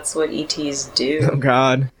 because that's what E.T.'s do. Oh,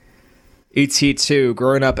 God. E.T. 2,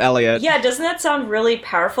 Growing Up Elliot. Yeah, doesn't that sound really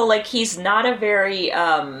powerful? Like, he's not a very,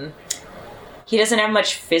 he doesn't have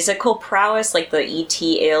much physical prowess, like the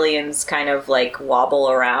E.T. aliens kind of, like, wobble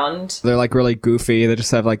around. They're, like, really goofy. They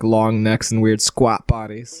just have, like, long necks and weird squat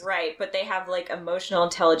bodies. Right, but they have, like, emotional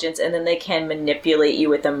intelligence, and then they can manipulate you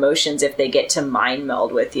with emotions if they get to mind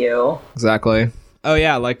meld with you. Exactly. Oh,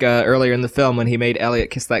 yeah, like, earlier in the film when he made Elliot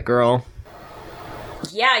kiss that girl.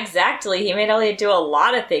 Yeah, exactly. He made Elliot do a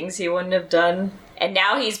lot of things he wouldn't have done. And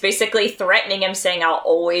now he's basically threatening him, saying, I'll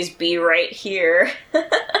always be right here.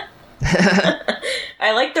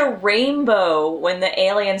 I like the rainbow when the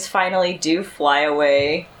aliens finally do fly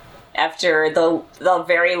away after the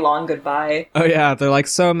very long goodbye. Oh yeah, they're like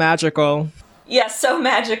so magical. Yeah, so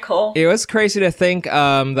magical. It was crazy to think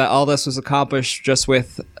that all this was accomplished just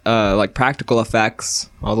with like practical effects,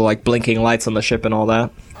 all the like blinking lights on the ship and all that.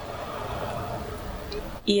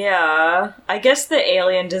 Yeah, I guess the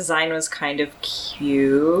alien design was kind of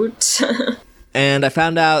cute. And I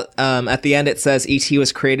found out at the end it says E.T.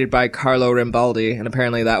 was created by Carlo Rambaldi, and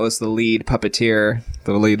apparently that was the lead puppeteer,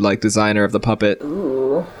 the lead like designer of the puppet.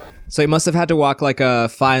 Ooh. So he must have had to walk like a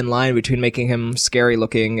fine line between making him scary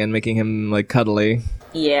looking and making him like cuddly.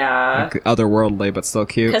 Yeah. Like, otherworldly, but still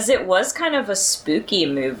cute. Because it was kind of a spooky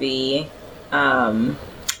movie.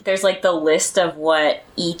 There's like the list of what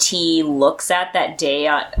E.T. looks at that day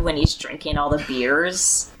when he's drinking all the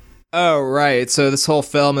beers. Oh, right. So this whole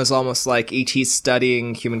film is almost like E.T.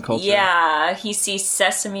 studying human culture. Yeah, he sees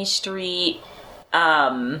Sesame Street.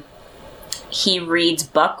 He reads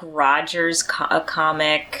Buck Rogers, a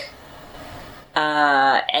comic.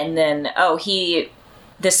 And then,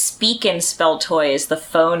 the Speak and Spell toy is the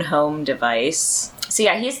phone home device. So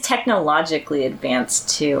yeah, he's technologically advanced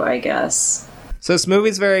too, I guess. So this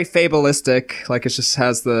movie's very fabulistic. Like, it just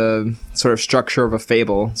has the sort of structure of a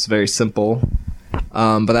fable. It's very simple.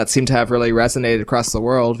 But that seemed to have really resonated across the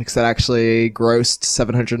world because it actually grossed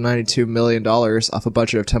 $792 million off a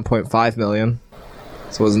budget of $10.5 million.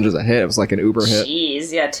 So it wasn't just a hit, it was like an Uber hit.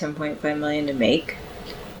 Jeez, yeah, $10.5 million to make.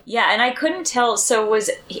 Yeah, and I couldn't tell, so was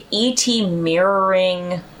E.T.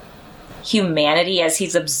 mirroring humanity as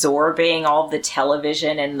he's absorbing all the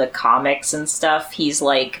television and the comics and stuff? He's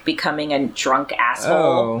like becoming a drunk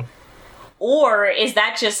asshole. Oh. Or is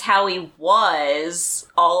that just how he was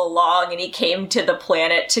all along and he came to the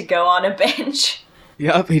planet to go on a bench?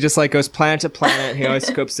 Yep, he just like goes planet to planet. He always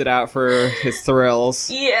scopes it out for his thrills.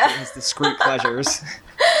 Yeah. His discrete pleasures.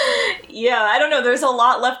 Yeah, I don't know. There's a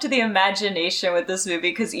lot left to the imagination with this movie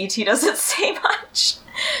because E.T. doesn't say much.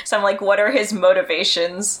 So I'm like, what are his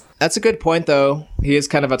motivations? That's a good point, though. He is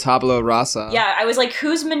kind of a tabula rasa. Yeah, I was like,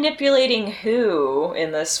 who's manipulating who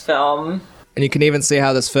in this film? And you can even see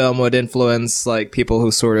how this film would influence like people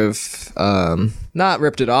who sort of not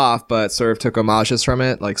ripped it off, but sort of took homages from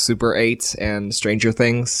it, like Super 8 and Stranger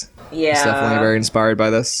Things. Yeah. It's definitely very inspired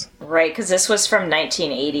by this. Right, because this was from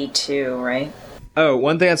 1982, right? Oh,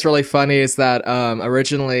 one thing that's really funny is that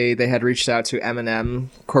originally they had reached out to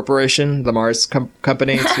M&M Corporation, the Mars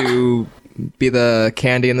company, to be the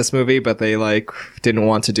candy in this movie, but they like didn't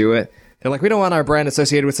want to do it. They're like, we don't want our brand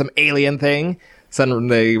associated with some alien thing. So then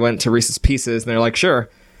they went to Reese's Pieces, and they're like, sure.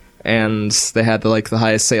 And they had the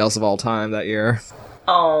highest sales of all time that year.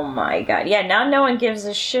 Oh my god. Yeah, now no one gives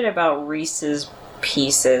a shit about Reese's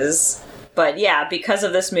Pieces. But yeah, because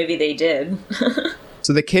of this movie, they did.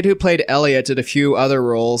 So the kid who played Elliot did a few other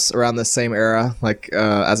roles around the same era, like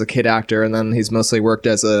as a kid actor, and then he's mostly worked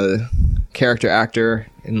as a character actor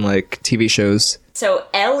in like TV shows. So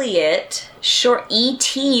Elliot, short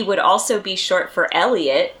E.T. would also be short for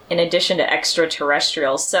Elliot, in addition to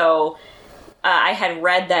extraterrestrial. So I had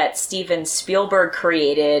read that Steven Spielberg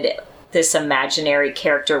created this imaginary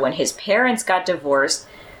character when his parents got divorced.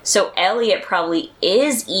 So Elliot probably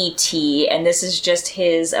is E.T., and this is just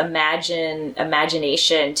his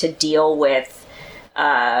imagination to deal with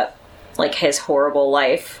like his horrible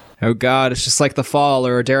life. Oh god, it's just like The Fall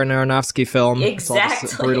or a Darren Aronofsky film. Exactly. It's all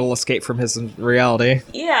just a brutal escape from his reality.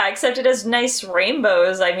 Yeah, except it has nice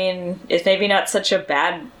rainbows. I mean, it's maybe not such a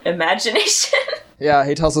bad imagination. Yeah,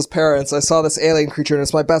 he tells his parents, I saw this alien creature and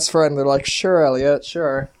it's my best friend. They're like, sure, Elliot,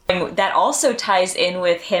 sure. And that also ties in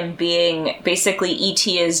with him being, basically,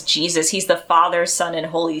 E.T. is Jesus. He's the Father, Son, and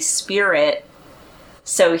Holy Spirit.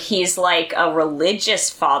 So he's like a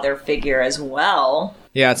religious father figure as well.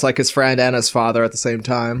 Yeah, it's like his friend and his father at the same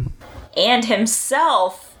time. And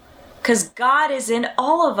himself, because God is in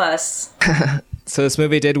all of us. So this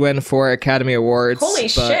movie did win 4 Academy Awards, Holy but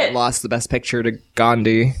shit. lost the Best Picture to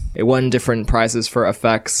Gandhi. It won different prizes for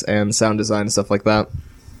effects and sound design and stuff like that.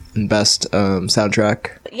 And Best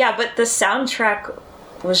Soundtrack. Yeah, but the soundtrack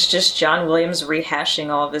was just John Williams rehashing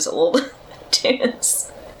all of his old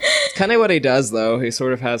tunes. It's kind of what he does, though. He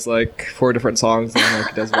sort of has, like, 4 different songs and, like,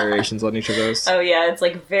 he does variations on each of those. Oh, yeah, it's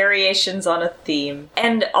like variations on a theme.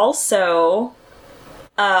 And also,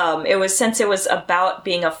 since it was about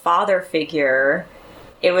being a father figure,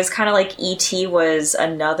 it was kind of like E.T. was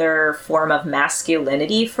another form of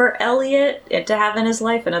masculinity for Elliot to have in his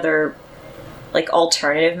life, another, like,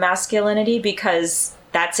 alternative masculinity, because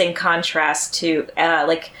that's in contrast to,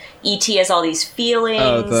 like, E.T. has all these feelings.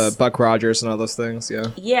 Oh, the Buck Rogers and all those things, yeah.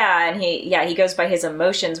 Yeah, and he goes by his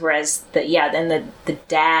emotions, whereas the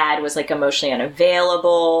dad was, like, emotionally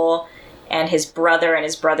unavailable, and his brother and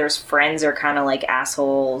his brother's friends are kind of like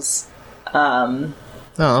assholes. Oh,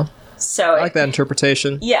 So I like that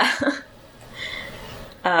interpretation. Yeah.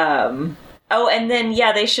 Oh, and then,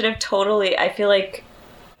 yeah, they should have totally, I feel like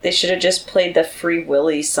they should have just played the Free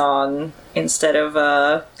Willy song instead of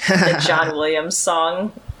the John Williams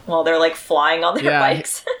song while they're, like, flying on their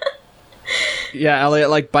bikes. Yeah, Elliot,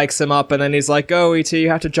 like, bikes him up, and then he's like, go, E.T., you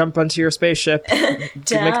have to jump onto your spaceship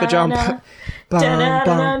to make the jump.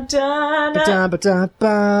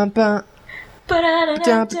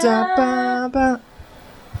 Ba-da-da-da-da.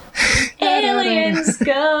 Aliens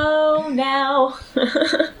go now.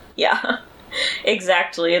 Yeah,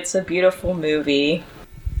 exactly. It's a beautiful movie.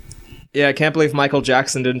 Yeah, I can't believe Michael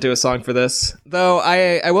Jackson didn't do a song for this. Though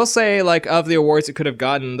I will say, like, of the awards it could have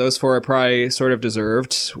gotten, those four are probably sort of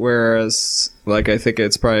deserved. Whereas, like, I think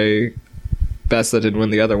it's probably best that didn't win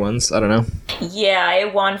the other ones. I don't know. Yeah,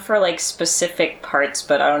 it won for, like, specific parts,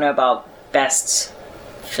 but I don't know about best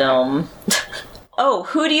film. Oh,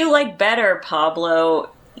 who do you like better,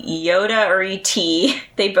 Pablo? Yoda or E.T.?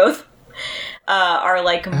 They both are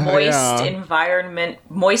like moist environment,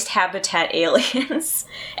 moist habitat aliens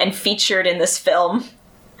and featured in this film.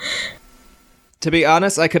 To be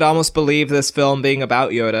honest, I could almost believe this film being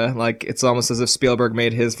about Yoda. Like, it's almost as if Spielberg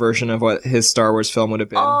made his version of what his Star Wars film would have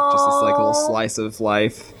been. Just this, like, little slice of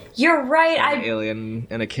life. You're right. An alien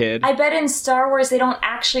and a kid. I bet in Star Wars they don't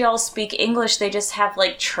actually all speak English. They just have,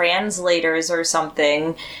 like, translators or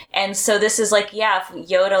something. And so this is like, yeah, if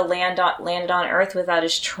Yoda landed on Earth without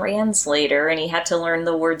his translator and he had to learn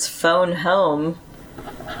the words phone home.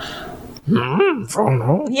 Phone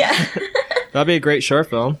home? Yeah. That'd be a great short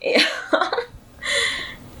film. Yeah.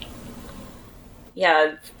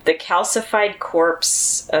 Yeah, the calcified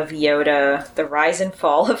corpse of Yoda, the rise and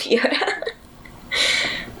fall of Yoda.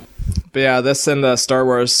 But yeah, this and the Star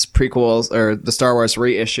Wars prequels, or the Star Wars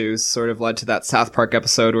reissues, sort of led to that South Park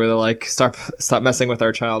episode where they're like, stop messing with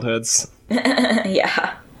our childhoods.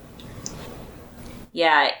 Yeah.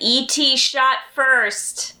 Yeah, E.T. shot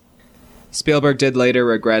first. Spielberg did later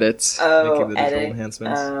regret it, making the digital edit.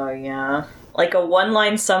 enhancements. Oh, yeah. Like, a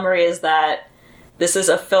one-line summary is that this is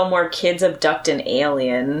a film where kids abduct an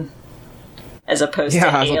alien, as opposed to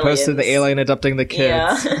aliens. Yeah, as opposed to the alien abducting the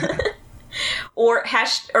kids. Yeah. or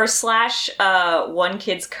 / one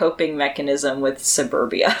kid's coping mechanism with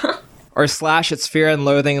suburbia. Or / it's Fear and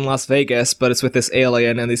Loathing in Las Vegas, but it's with this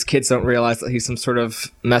alien, and these kids don't realize that he's some sort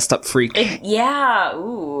of messed up freak. Yeah,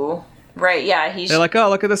 ooh. Right, yeah, They're like, oh,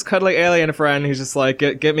 look at this cuddly alien friend. He's just like,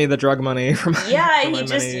 get me the drug money from yeah, he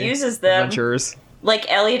just uses them. Adventures. Like,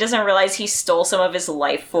 Ellie doesn't realize he stole some of his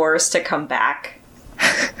life force to come back.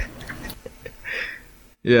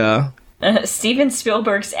 Yeah. Steven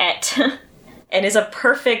Spielberg's Et, and is a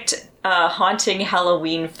perfect haunting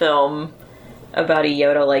Halloween film about a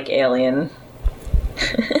Yoda-like alien.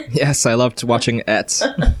 Yes, I loved watching Et.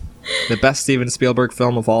 The best Steven Spielberg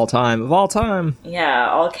film of all time. Of all time! Yeah,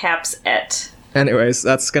 all caps Et. Anyways,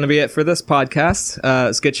 that's going to be it for this podcast.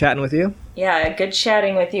 It's good chatting with you. Yeah, good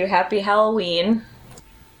chatting with you. Happy Halloween.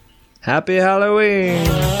 Happy Halloween!